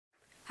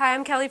Hi,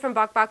 I'm Kelly from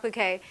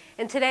BockBock,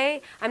 and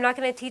today I'm not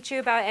going to teach you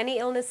about any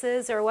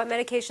illnesses or what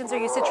medications are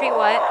used to treat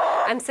what.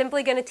 I'm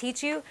simply going to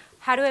teach you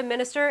how to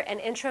administer an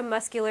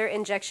intramuscular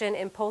injection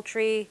in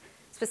poultry,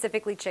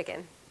 specifically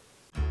chicken.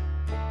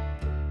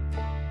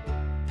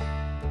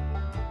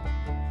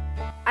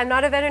 I'm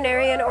not a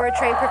veterinarian or a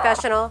trained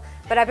professional,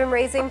 but I've been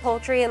raising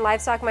poultry and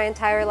livestock my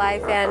entire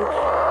life, and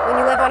when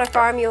you live on a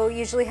farm, you'll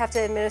usually have to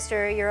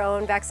administer your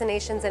own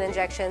vaccinations and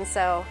injections.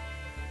 So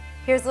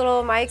here's a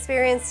little of my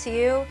experience to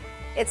you.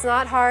 It's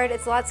not hard,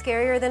 it's a lot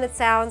scarier than it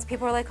sounds.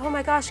 People are like, oh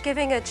my gosh,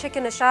 giving a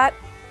chicken a shot.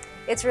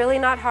 It's really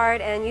not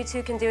hard, and you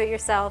too can do it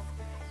yourself.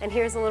 And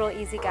here's a little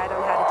easy guide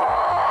on how to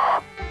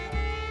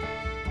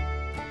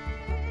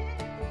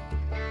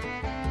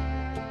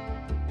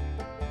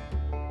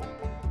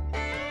do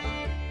it.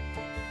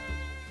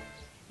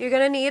 You're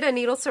going to need a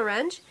needle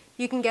syringe.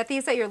 You can get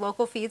these at your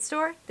local feed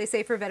store. They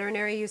say for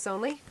veterinary use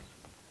only.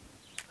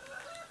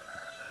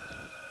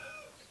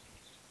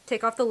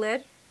 Take off the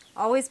lid.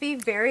 Always be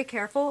very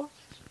careful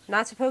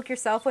not to poke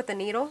yourself with the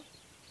needle.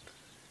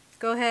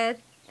 Go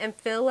ahead and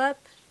fill up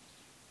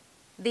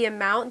the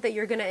amount that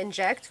you're going to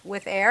inject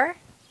with air.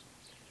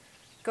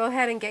 Go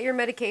ahead and get your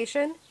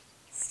medication,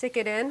 stick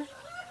it in,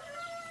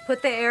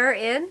 put the air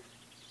in,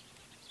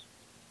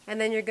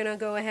 and then you're going to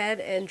go ahead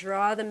and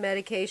draw the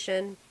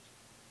medication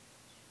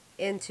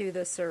into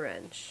the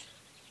syringe.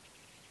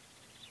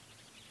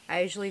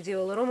 I usually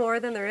do a little more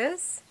than there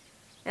is,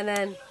 and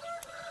then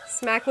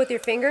smack with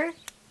your finger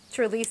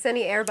to release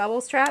any air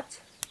bubbles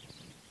trapped.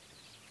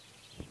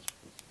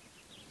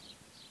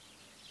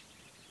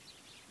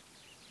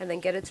 And then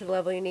get it to the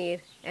level you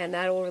need, and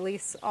that will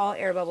release all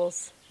air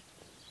bubbles.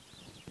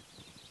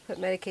 Put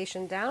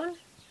medication down.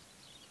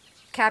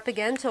 Cap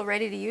again till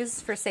ready to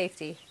use for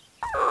safety.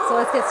 So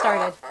let's get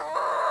started.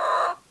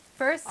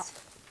 First,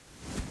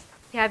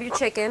 you have your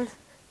chicken.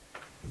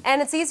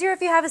 And it's easier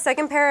if you have a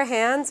second pair of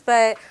hands,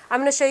 but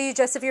I'm going to show you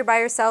just if you're by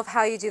yourself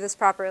how you do this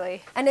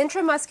properly. An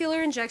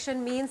intramuscular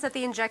injection means that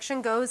the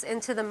injection goes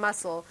into the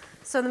muscle.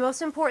 So the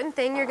most important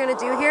thing you're going to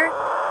do here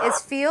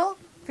is feel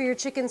for your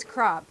chicken's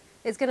crop.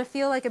 It's going to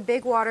feel like a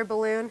big water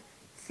balloon.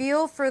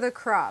 Feel for the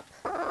crop.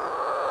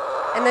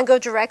 And then go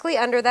directly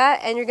under that,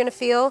 and you're going to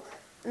feel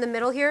in the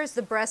middle here is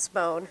the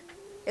breastbone.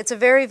 It's a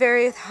very,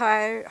 very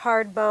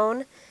hard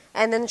bone,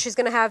 and then she's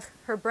going to have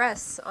her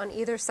breasts on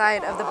either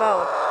side of the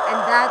bone, and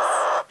that's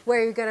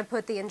where you're going to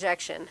put the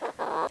injection.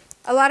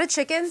 A lot of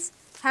chickens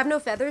have no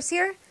feathers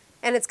here,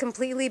 and it's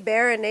completely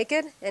bare and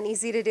naked and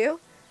easy to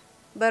do.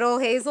 But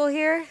old Hazel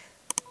here,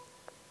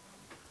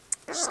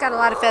 she's got a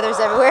lot of feathers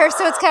everywhere,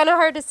 so it's kind of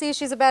hard to see.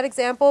 She's a bad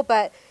example,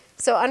 but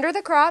so under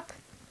the crop,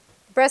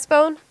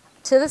 breastbone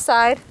to the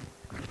side,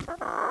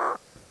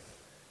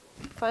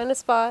 find a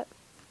spot,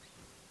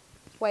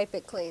 wipe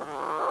it clean.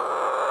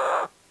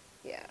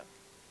 Yeah.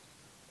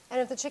 And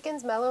if the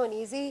chicken's mellow and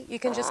easy, you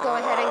can just go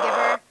ahead and give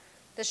her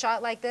the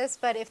shot like this,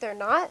 but if they're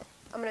not,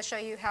 I'm going to show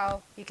you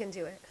how you can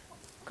do it.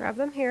 Grab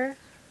them here.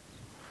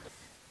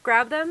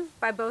 Grab them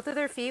by both of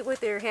their feet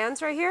with your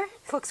hands right here.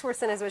 Looks worse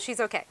than his, but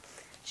she's okay.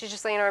 She's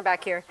just laying on her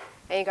back here,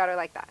 and you got her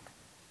like that.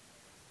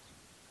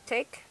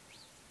 Take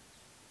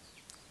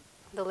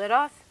the lid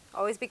off.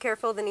 Always be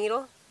careful of the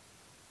needle.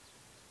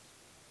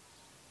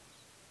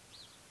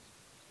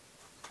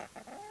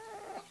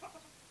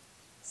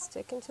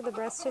 Stick into the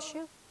breast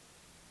tissue.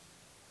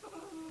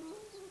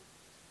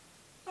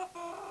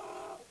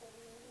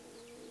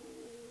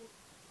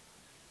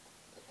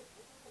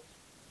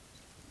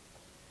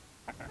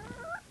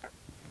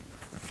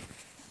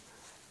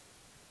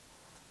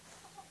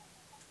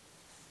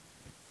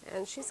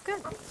 And she's good.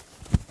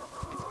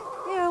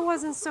 Yeah, it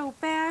wasn't so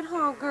bad,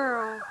 huh,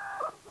 girl?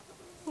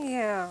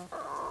 Yeah.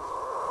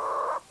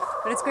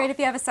 But it's great if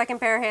you have a second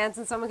pair of hands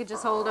and someone could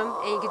just hold them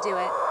and you could do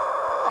it.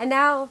 And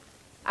now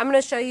I'm going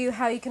to show you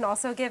how you can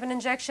also give an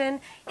injection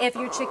if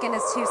your chicken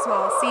is too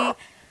small. See,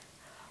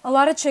 a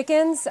lot of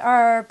chickens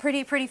are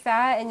pretty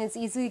fat, and it's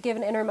easy to give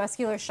an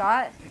intramuscular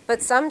shot.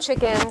 But some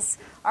chickens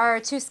are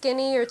too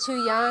skinny or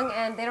too young,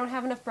 and they don't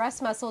have enough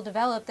breast muscle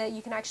developed that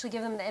you can actually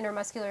give them the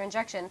intramuscular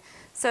injection.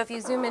 So if you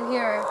zoom in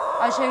here,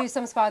 I'll show you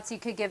some spots you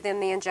could give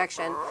them the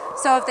injection.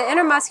 So if the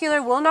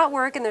intramuscular will not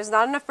work and there's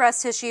not enough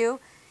breast tissue,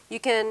 you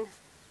can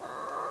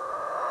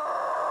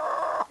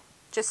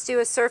just do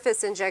a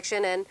surface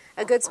injection, and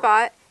a good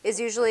spot is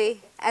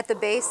usually at the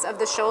base of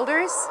the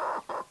shoulders.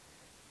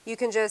 You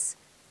can just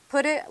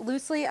put it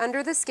loosely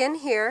under the skin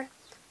here,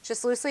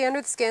 just loosely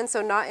under the skin,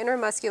 so not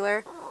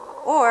intramuscular,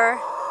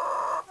 or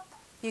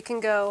you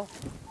can go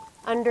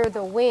under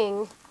the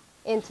wing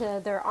into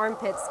their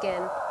armpit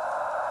skin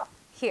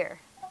here.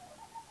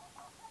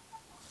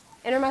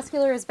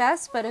 Intramuscular is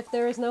best, but if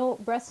there is no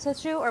breast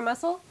tissue or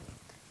muscle,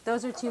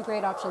 those are two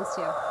great options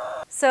too.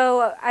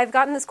 So I've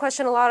gotten this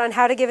question a lot on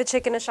how to give a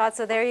chicken a shot,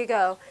 so there you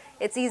go.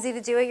 It's easy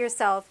to do it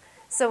yourself.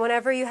 So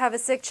whenever you have a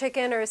sick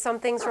chicken or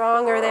something's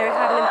wrong or they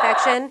have an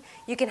infection,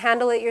 you can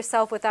handle it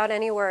yourself without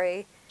any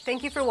worry.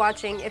 Thank you for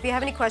watching. If you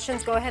have any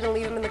questions, go ahead and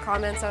leave them in the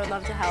comments. I would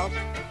love to help.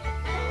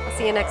 I'll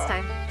see you next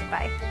time.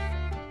 Bye.